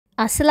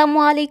আসসালামু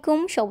আলাইকুম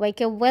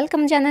সবাইকে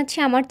ওয়েলকাম জানাচ্ছি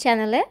আমার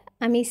চ্যানেলে।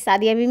 আমি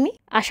সাদিয়া মিমি।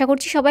 আশা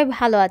করছি সবাই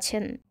ভালো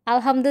আছেন।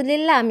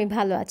 আলহামদুলিল্লাহ আমি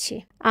ভালো আছি।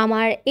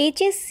 আমার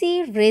এইচএসসি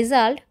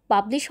রেজাল্ট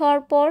পাবলিশ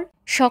হওয়ার পর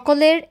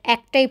সকলের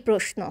একটাই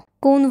প্রশ্ন,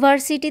 কোন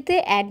ভার্সিটিতে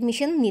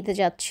অ্যাডমিশন নিতে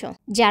যাচ্ছ?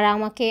 যারা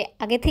আমাকে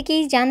আগে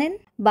থেকেই জানেন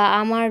বা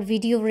আমার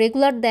ভিডিও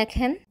রেগুলার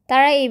দেখেন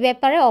তারা এই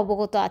ব্যাপারে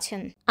অবগত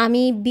আছেন।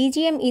 আমি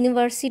BGM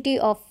university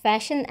of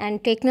fashion and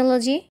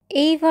technology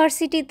এই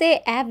ভার্সিটিতে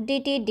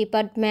এফডিটি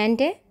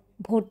ডিপার্টমেন্টে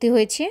ভর্তি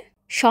হয়েছি।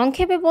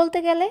 সংক্ষেপে বলতে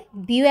গেলে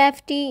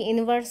বিউএফটি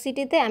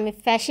ইউনিভার্সিটিতে আমি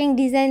ফ্যাশন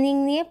ডিজাইনিং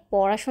নিয়ে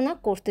পড়াশোনা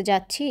করতে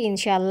যাচ্ছি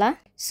ইনশাআল্লাহ।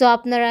 সো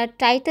আপনারা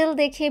টাইটেল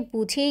দেখে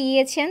বুঝেই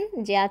গিয়েছেন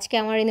যে আজকে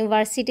আমার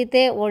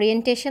ইউনিভার্সিটিতে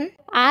ওরিয়েন্টেশন।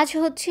 আজ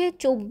হচ্ছে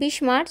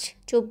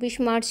 24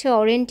 মার্চে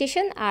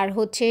ওরিয়েন্টেশন, আর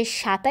হচ্ছে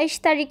 27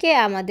 তারিখে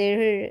আমাদের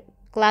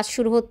ক্লাস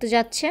শুরু হতে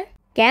যাচ্ছে।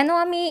 কেন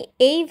আমি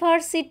এই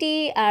ভার্সিটি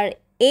আর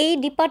এই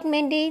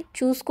ডিপার্টমেন্টে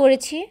চুজ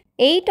করেছি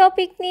এই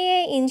টপিক নিয়ে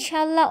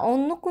ইনশাআল্লাহ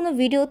অন্য কোনো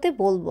ভিডিওতে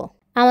বলবো।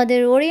 আমাদের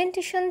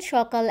ওরিয়েন্টেশন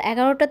সকাল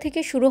 11টা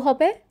থেকে শুরু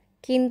হবে,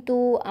 কিন্তু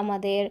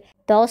আমাদের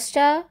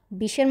 10টা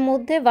 20-এর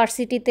মধ্যে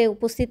ভার্সিটিতে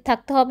উপস্থিত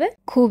থাকতে হবে।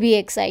 খুবই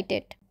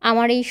এক্সাইটেড।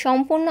 আমার এই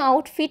সম্পূর্ণ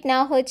আউটফিট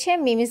নেওয়া হয়েছে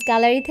মিমিস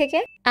গ্যালারি থেকে।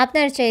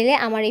 আপনারা চাইলে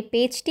আমার এই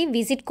পেজটি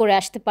ভিজিট করে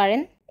আসতে পারেন।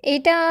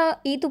 এটা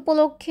ঈদ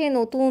উপলক্ষে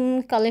নতুন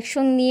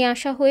কালেকশন নিয়ে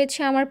আসা হয়েছে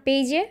আমার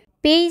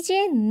পেজে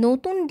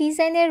নতুন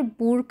ডিজাইনের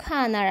বুরখা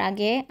আনার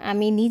আগে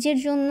আমি নিজের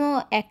জন্য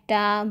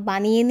একটা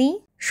বানিয়ে নিই।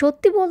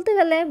 সত্যি বলতে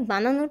গেলে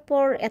বানানোর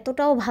পর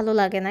এতটাও ভালো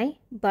লাগে নাই,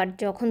 বাট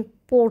যখন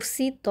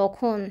পরছি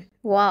তখন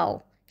ওয়াও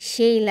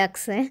সেই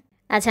লাগছে।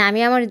 আচ্ছা, আমি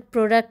আমার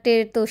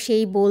প্রোডাক্টের তো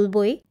সেই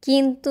বলবই,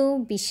 কিন্তু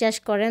বিশ্বাস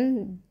করেন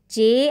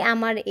যে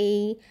আমার এই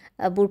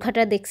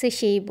বুরখাটা দেখছে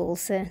সেই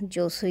বলছে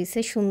জোস হয়েছে,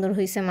 সুন্দর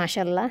হয়েছে,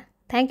 মাশাল্লাহ।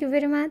 Thank you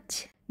very much.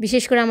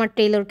 বিশেষ করে আমার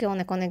টেইলরকে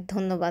অনেক অনেক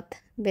ধন্যবাদ।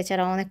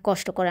 বেচারা অনেক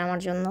কষ্ট করে আমার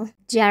জন্য।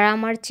 যারা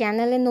আমার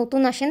চ্যানেলে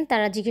নতুন আসেন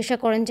তারা জিজ্ঞাসা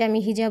করেন যে আমি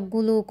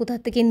হিজাবগুলো কোথা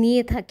থেকে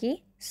নিয়ে থাকি।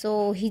 সো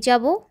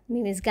হিজাবও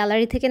মিমিস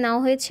গ্যালারি থেকে নেওয়া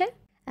হয়েছে।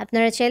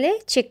 আপনারা চাইলে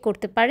চেক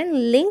করতে পারেন,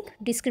 লিংক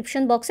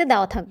ডিসক্রিপশন বক্সে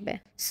দেওয়া থাকবে।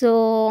 সো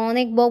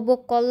অনেক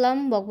বকবক করলাম,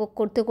 বকবক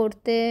করতে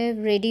করতে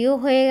রেডিও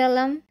হয়ে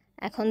গেলাম।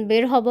 এখন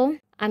বের হব।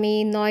 আমি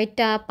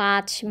 9টা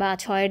 5 বা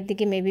 6-এর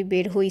দিকে মেবি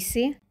বের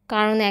হইছি,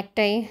 কারণ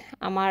একটাই,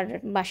 আমার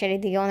বাসার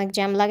এদিকে অনেক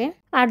জ্যাম লাগে।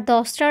 আর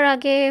 10টার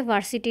আগে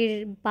ভার্সিটির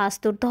বাস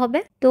ধরতে হবে।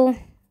 তো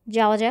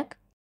যাওয়া যাক।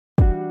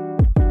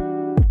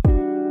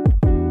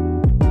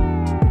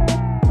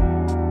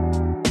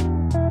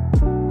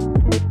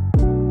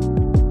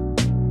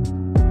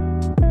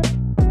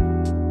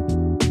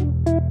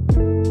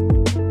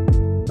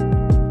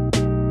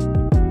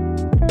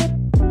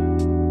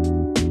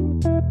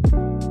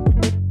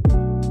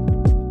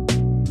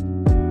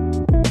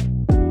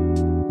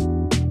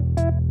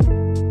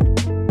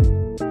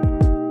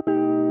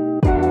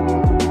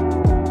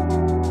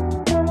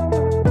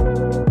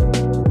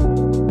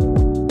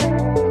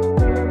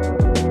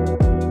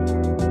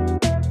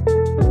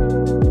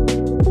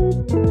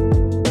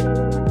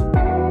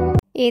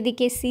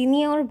 এদিকে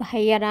সিনিয়র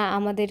ভাইয়ারা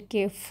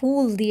আমাদেরকে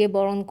ফুল দিয়ে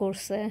বরণ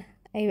করছে,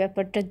 এই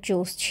ব্যাপারটা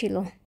জোশ ছিল।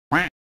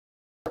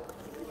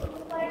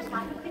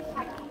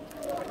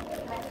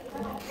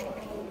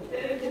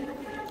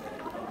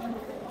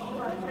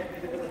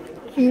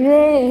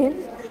 কিরে,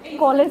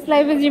 কলেজ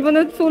লাইফে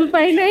জীবনে ফুল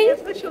পাই নাই।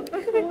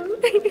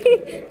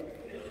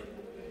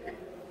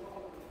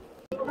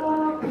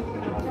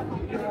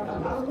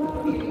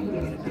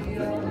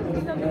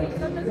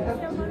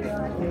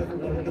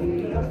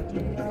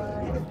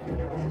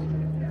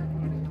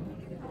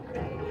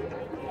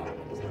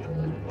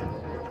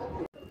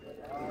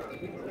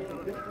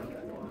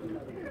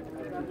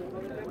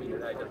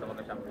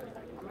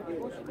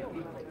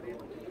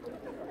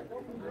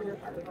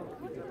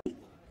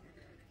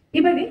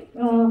 এবারে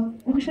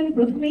অনুষ্ঠানে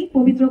প্রথমেই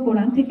পবিত্র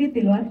কোরআন থেকে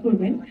তেলাওয়াত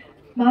করবেন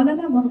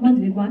মাওলানা মোহাম্মদ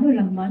রিজওয়ানুর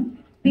রহমান,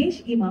 পেশ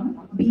ইমাম,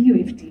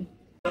 বিইউএফটি।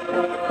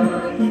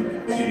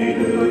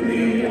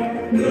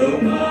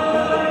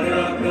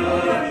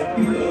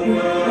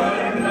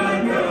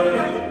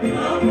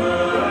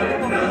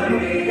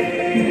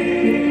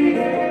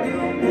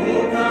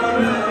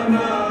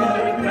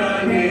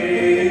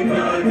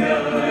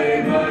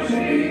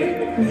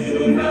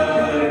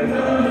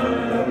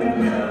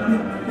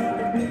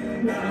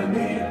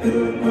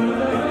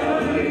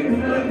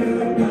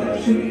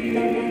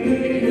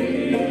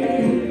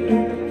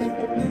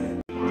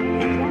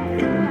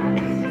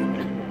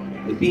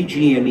 The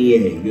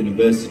BGMEA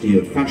University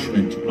of Fashion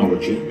and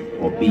Technology,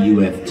 or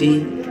BUFT,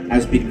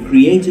 has been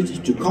created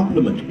to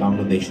complement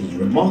Bangladesh's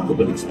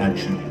remarkable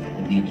expansion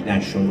in the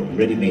international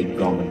ready-made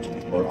garment,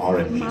 or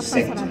RMG,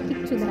 sector.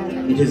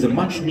 It is a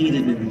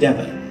much-needed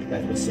endeavour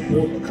that will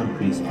support the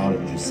country's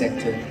RMG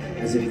sector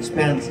as it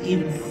expands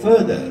even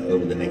further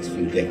over the next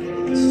few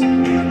decades.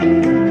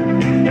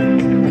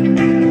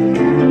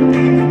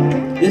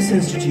 This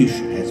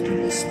institution has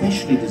been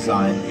especially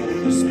designed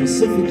to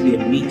specifically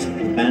meet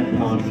the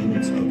manpower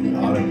needs of the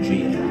RMG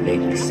and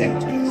related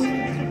sectors.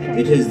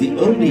 It is the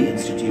only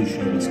institution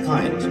of its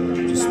kind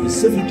to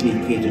specifically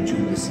cater to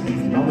this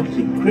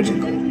economically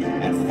critical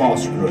and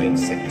fast-growing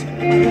sector.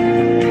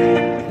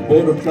 The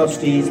Board of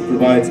Trustees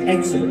provides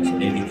excellence in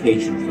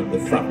education from the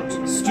front.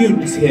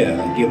 Students here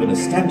are given a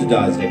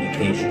standardized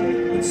education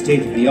with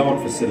state-of-the-art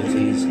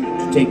facilities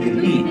to take the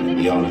lead in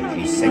the R&D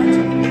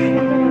sector.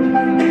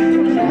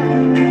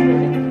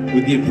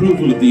 With the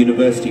approval of the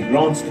University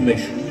Grants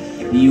Commission,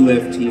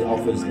 BUFT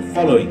offers the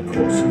following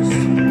courses: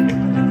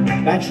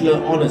 Bachelor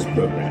Honours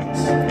Programs,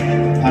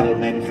 Panel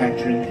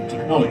Manufacturing and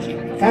Technology,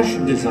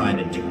 Fashion Design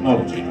and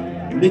Technology,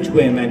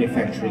 Knitwear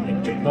Manufacturing and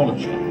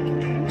Technology,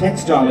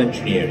 Textile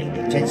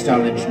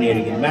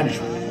Engineering and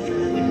Management,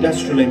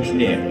 Industrial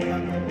Engineering,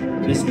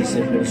 Business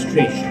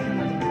Administration,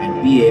 and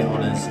BA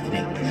Honours in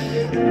English.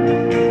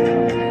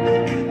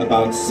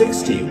 About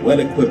 60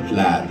 well-equipped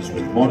labs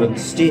with modern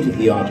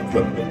state-of-the-art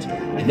equipment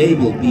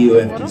enable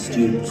BUFT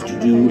students to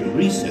do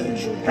research,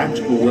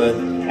 practical work,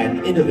 and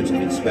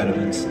innovative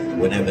experiments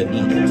whenever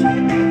needed.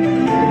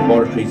 The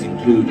laboratories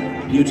include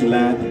Computer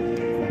Lab,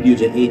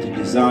 Computer-Aided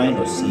Design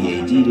or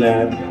CAD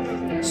Lab,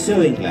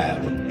 Sewing Lab,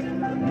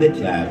 Knit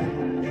Lab,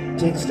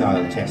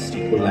 Textile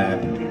Technical Lab,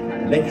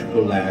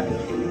 Electrical Lab,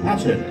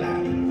 Pattern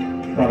Lab,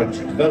 Product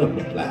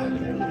Development Lab,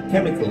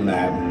 Chemical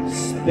Lab,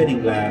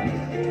 Spinning Lab,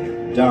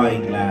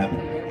 Dyeing Lab,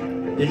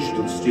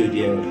 Digital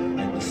Studio,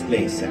 and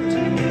Display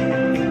Center.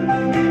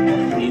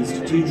 The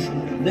institution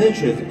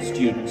nurtures its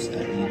students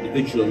at the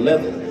individual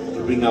level to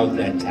bring out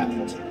their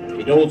talent.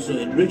 It also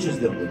enriches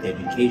them with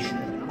education,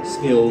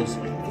 skills,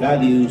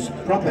 values,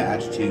 proper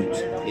attitudes,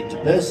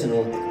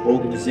 interpersonal,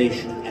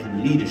 organization, and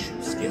leadership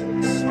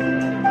skills.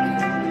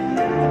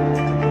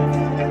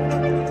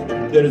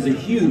 There is a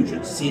huge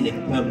and scenic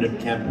permanent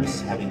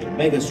campus having a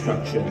mega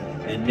structure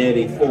and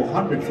nearly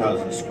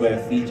 400,000 square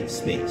feet of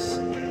space.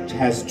 It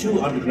has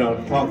 2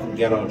 underground parking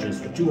garages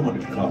for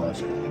 200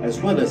 cars, as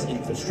well as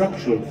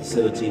infrastructural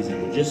facilities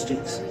and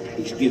logistics,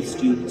 which give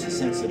students a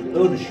sense of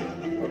ownership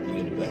of the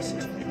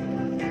university.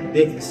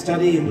 They can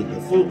study with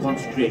the full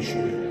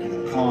concentration in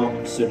a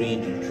calm,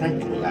 serene, and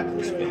tranquil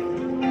atmosphere.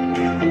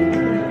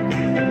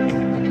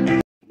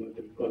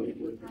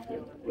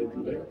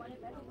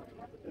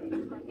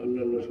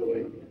 অন্যান্য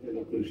সবাই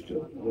পরিচিত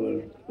আমার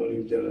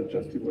colleague যারা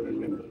trustee বোর্ডের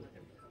member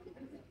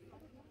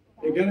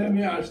এখানে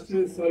আমি আসতে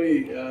sorry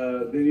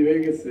দেরি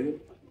হয়ে গেছে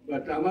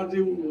বাট আমার যে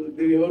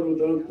দেরি হওয়ার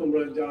উদাহরণ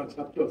তোমরা যারা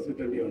ছাত্র আছে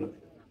সেটা নিও না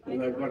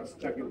তোমরা একবার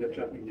stuck in the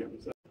traffic jam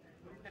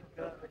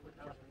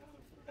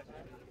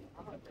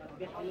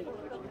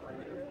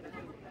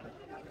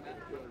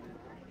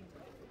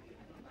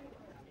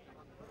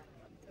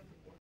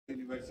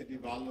university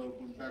ভালো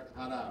কোনটা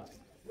খারাপ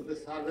ওদের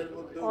সার্ভের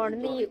মধ্যে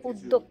অর্নি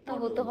উদ্যোক্তা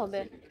হতে হবে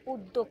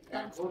উদ্যোক্তা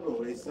এখনো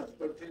এই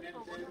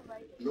সাবকন্টিনেন্টে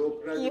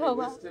লোকরা কি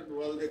হবে ওয়েস্টার্ন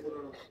ওয়ার্ল্ডে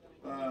কোনো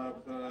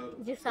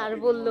যে স্যার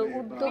বললো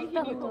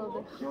উদ্যোক্তা হতে হবে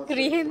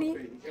গৃহিণী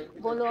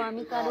বলো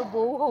আমি কারো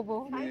বউ হব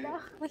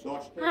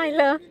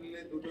হাইলা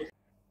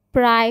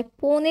প্রায়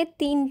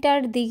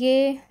 2:45টার দিকে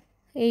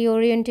এই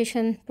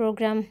ওরিয়েন্টেশন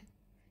প্রোগ্রাম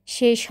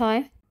শেষ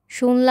হয়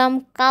শুনলাম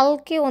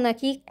কালকেও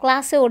নাকি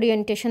ক্লাসে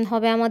ওরিয়েন্টেশন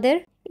হবে আমাদের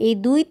এই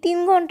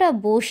 2-3 ঘন্টা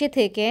বসে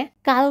থেকে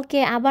কালকে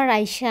আবার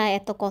আইসা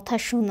এত কথা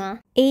শোনা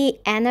এই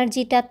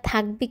এনার্জিটা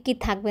থাকবে কি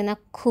থাকবে না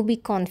খুবই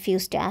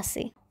কনফিউজড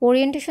আছি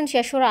ওরিয়েন্টেশন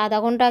শেষ হওয়ার আধা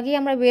ঘন্টা আগেই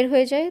আমরা বের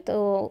হয়ে যাই তো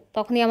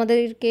তখনই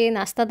আমাদেরকে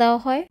নাস্তা দেওয়া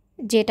হয়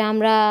যেটা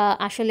আমরা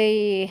আসলে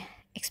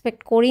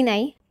এক্সপেক্ট করি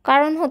নাই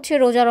কারণ হচ্ছে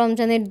রোজা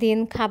রমজানের দিন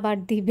খাবার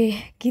দিবে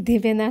কি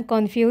দিবে না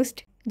কনফিউজড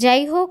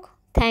যাই হোক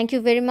thank you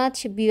very much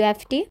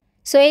বিউএফটি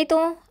so এই তো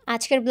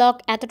আজকের ব্লগ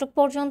এতটুকু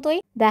পর্যন্তই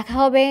দেখা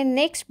হবে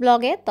নেক্সট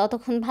ব্লগে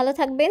ততক্ষণ ভালো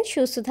থাকবেন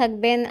সুস্থ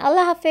থাকবেন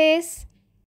আল্লাহ হাফেজ